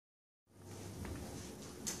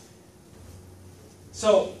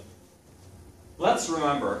So, let's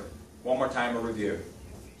remember, one more time, a review.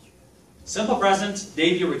 Simple present,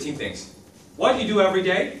 daily routine things. What do you do every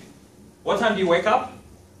day? What time do you wake up?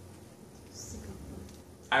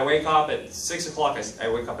 I wake up at 6 o'clock,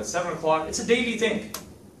 I wake up at 7 o'clock. It's a daily thing.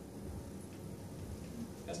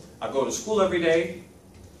 Yes. I go to school every day.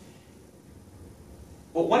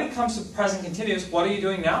 But when it comes to present continuous, what are you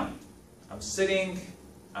doing now? I'm sitting,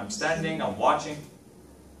 I'm standing, I'm watching.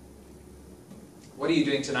 What are you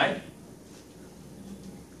doing tonight?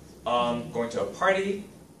 Going to a party.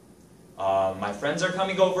 My friends are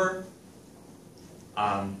coming over.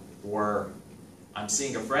 Or I'm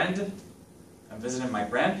seeing a friend. I'm visiting my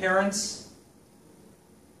grandparents.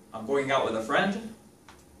 I'm going out with a friend.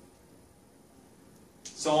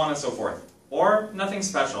 So on and so forth. Or nothing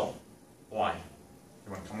special. Why?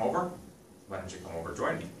 You want to come over? Why don't you come over and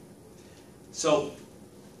join me? So,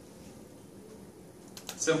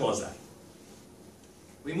 simple as that.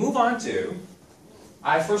 We move on to,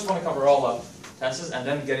 I first want to cover all the tenses and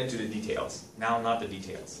then get into the details. Now, not the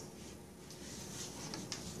details.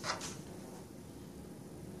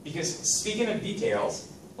 Because speaking of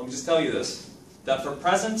details, let me just tell you this, that for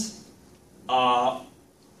present,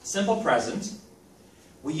 simple present,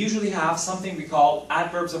 we usually have something we call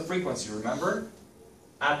adverbs of frequency, remember?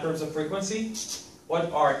 Adverbs of frequency?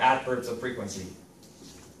 What are adverbs of frequency?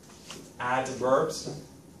 Adverbs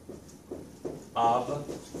of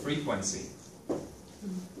frequency.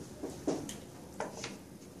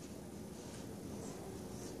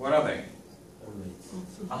 What are they?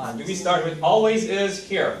 Do we start with always is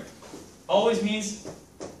here? Always means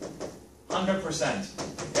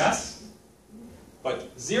 100%. Yes?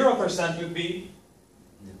 But 0% would be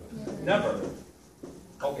never.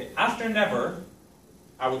 Okay, after never,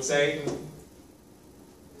 I would say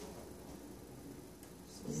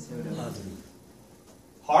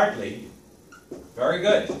hardly. Very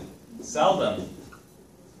good. Seldom.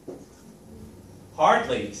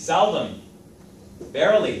 Hardly. Seldom.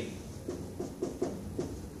 Barely.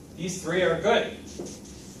 These three are good.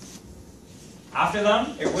 After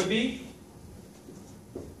them, it would be,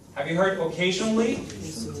 have you heard occasionally?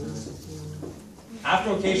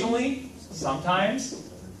 After occasionally, sometimes.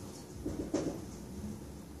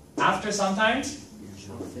 After sometimes?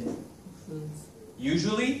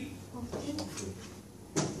 Usually?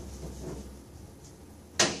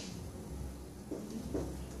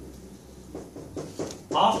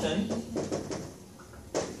 Often?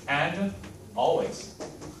 And always.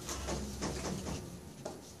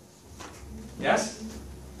 Yes?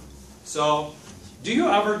 So, do you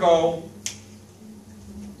ever go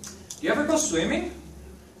swimming?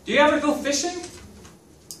 Do you ever go fishing?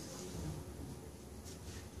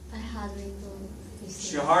 I hardly go fishing.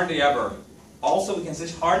 She hardly ever. Also, we can say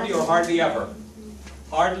hardly or hardly ever.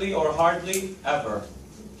 Hardly or hardly ever.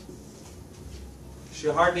 She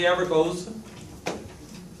hardly ever goes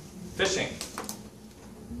fishing.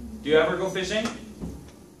 Do you ever go fishing?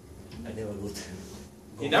 I never go.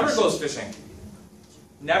 He never goes fishing.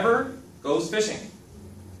 Never goes fishing.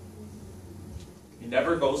 He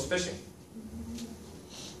never goes fishing.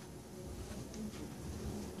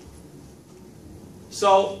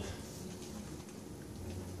 So,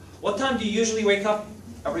 what time do you usually wake up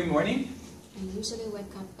every morning? I usually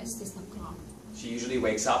wake up at 6 o'clock. She usually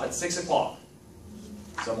wakes up at 6 o'clock.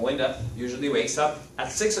 So Melinda usually wakes up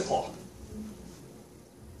at 6 o'clock.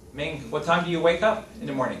 Ming, what time do you wake up in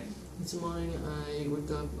the morning? This morning I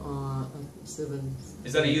wake up at 7.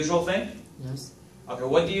 Is that a usual thing? Yes. Okay,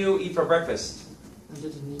 what do you eat for breakfast? I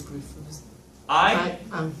didn't eat breakfast. I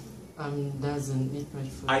doesn't eat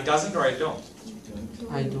breakfast. I doesn't or I don't?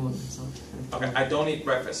 I don't. So Okay, I don't eat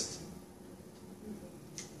breakfast.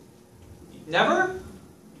 Never?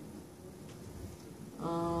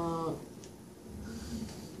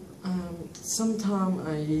 Sometimes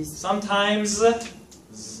I eat. Sometimes.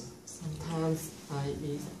 Sometimes I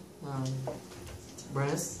eat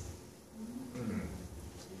breast.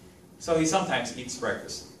 So he sometimes eats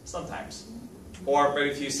breakfast. Sometimes. Or, but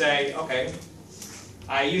if you say, okay,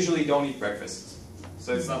 I usually don't eat breakfast.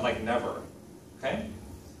 So it's not like never. Okay?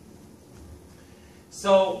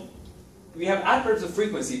 So, we have adverbs of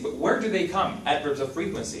frequency, but where do they come? Adverbs of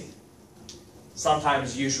frequency.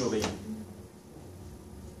 Sometimes, usually.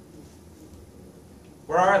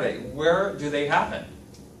 Where are they? Where do they happen?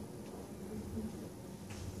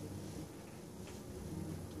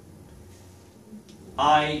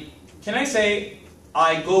 Can I say,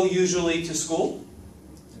 I go usually to school?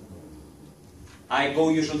 I go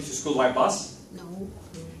usually to school by bus? No.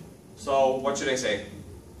 So, what should I say?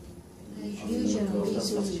 I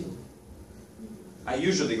usually. I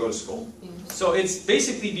usually go to school. Yes. So, it's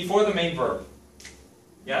basically before the main verb.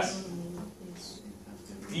 Yes?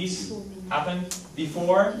 These happen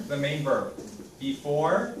before the main verb.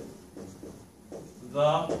 Before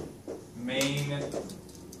the main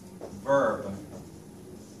verb.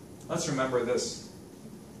 Let's remember this.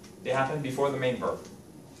 They happen before the main verb.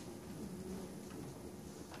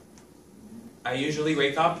 I usually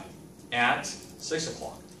wake up at 6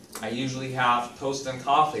 o'clock. I usually have toast and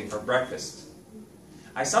coffee for breakfast.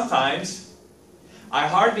 I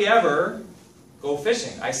hardly ever go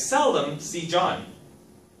fishing. I seldom see John.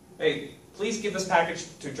 Hey, please give this package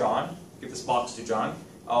to John. Give this box to John.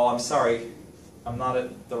 Oh, I'm sorry. I'm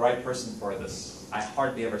not the right person for this. I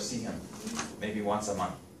hardly ever see him. Maybe once a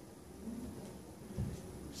month.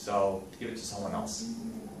 So, give it to someone else.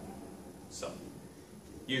 So,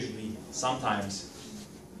 usually, sometimes.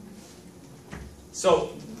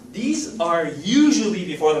 So, these are usually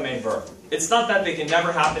before the main verb. It's not that they can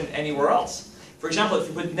never happen anywhere else. For example, if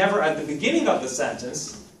you put never at the beginning of the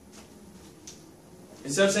sentence,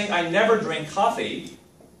 instead of saying I never drink coffee,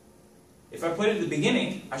 if I put it at the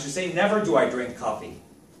beginning, I should say never do I drink coffee.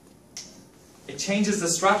 It changes the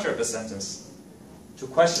structure of the sentence to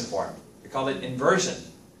question form. We call it inversion.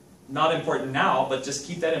 Not important now, but just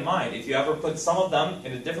keep that in mind. If you ever put some of them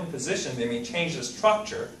in a different position, they may change the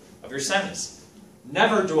structure of your sentence.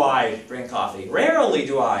 Never do I drink coffee. Rarely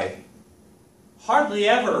do I. Hardly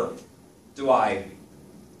ever do I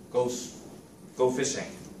go fishing.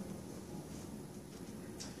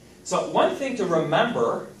 So one thing to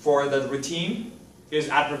remember for the routine is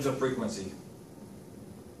adverbs of frequency.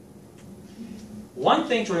 One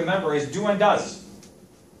thing to remember is do and does.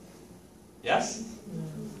 Yes?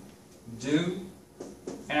 Do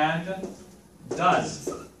and does.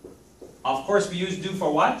 Of course, we use do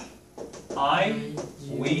for what? I,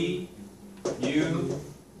 we, you,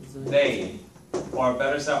 they. Or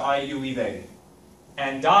better say I, you, we, they.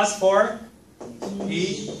 And does for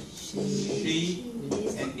he, she,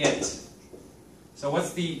 and it. So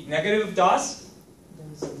what's the negative of does?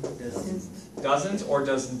 Doesn't or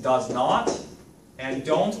does not. And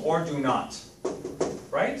don't or do not.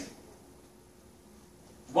 Right?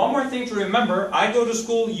 One more thing to remember. I go to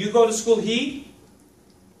school, you go to school, he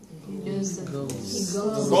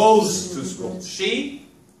goes to school. She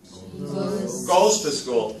goes to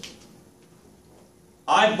school.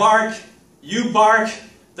 I bark, you bark,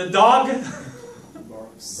 the dog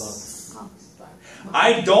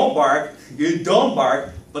I don't bark, you don't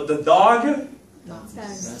bark, but the dog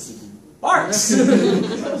barks.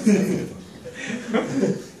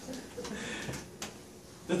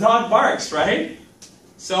 The dog barks, right?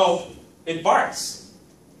 So, it barks.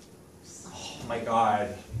 Oh my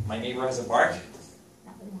God, my neighbor has a bark.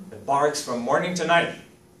 It barks from morning to night.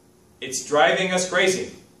 It's driving us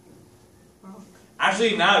crazy.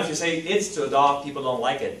 Actually, now if you say it's to a dog, people don't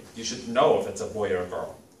like it. You should know if it's a boy or a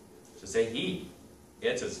girl. You should say he.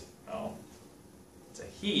 It is, no. It's a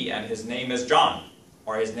he, and his name is John.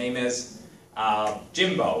 Or his name is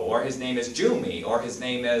Jimbo. Or his name is Jumi. Or his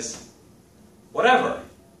name is whatever.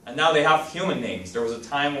 And now they have human names. There was a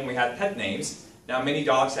time when we had pet names. Now many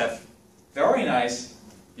dogs have very nice,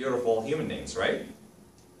 beautiful human names, right?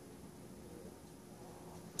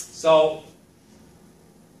 So,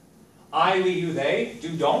 I, we, you, they, do,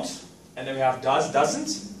 don't. And then we have does,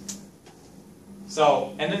 doesn't.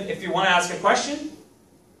 So, and then if you want to ask a question,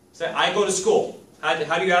 say, I go to school. How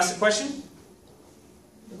do you ask the question?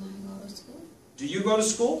 Do I go to school? Do you go to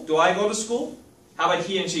school? Do I go to school? How about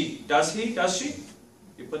he and she? Does he? Does she?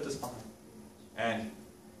 You put this behind. And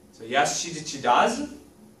so yes, she does.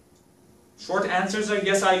 Short answers are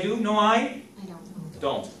yes, I do. No, I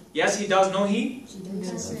don't. Yes, he does. No, he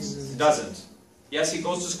doesn't. Yes, he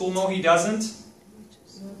goes to school. No, he doesn't.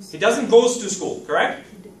 He doesn't go to school, correct?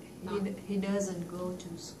 He doesn't go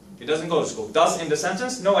to school. He doesn't go to school. Does in the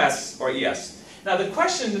sentence, no S or ES. Now the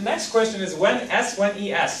next question is when S, when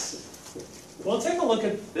ES. We'll take a look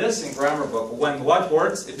at this in grammar book. When what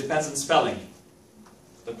words? It depends on spelling.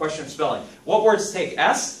 The question of spelling. What words take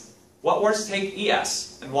S? What words take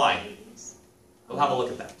ES? And why? We'll have a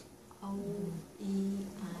look at that. O, E,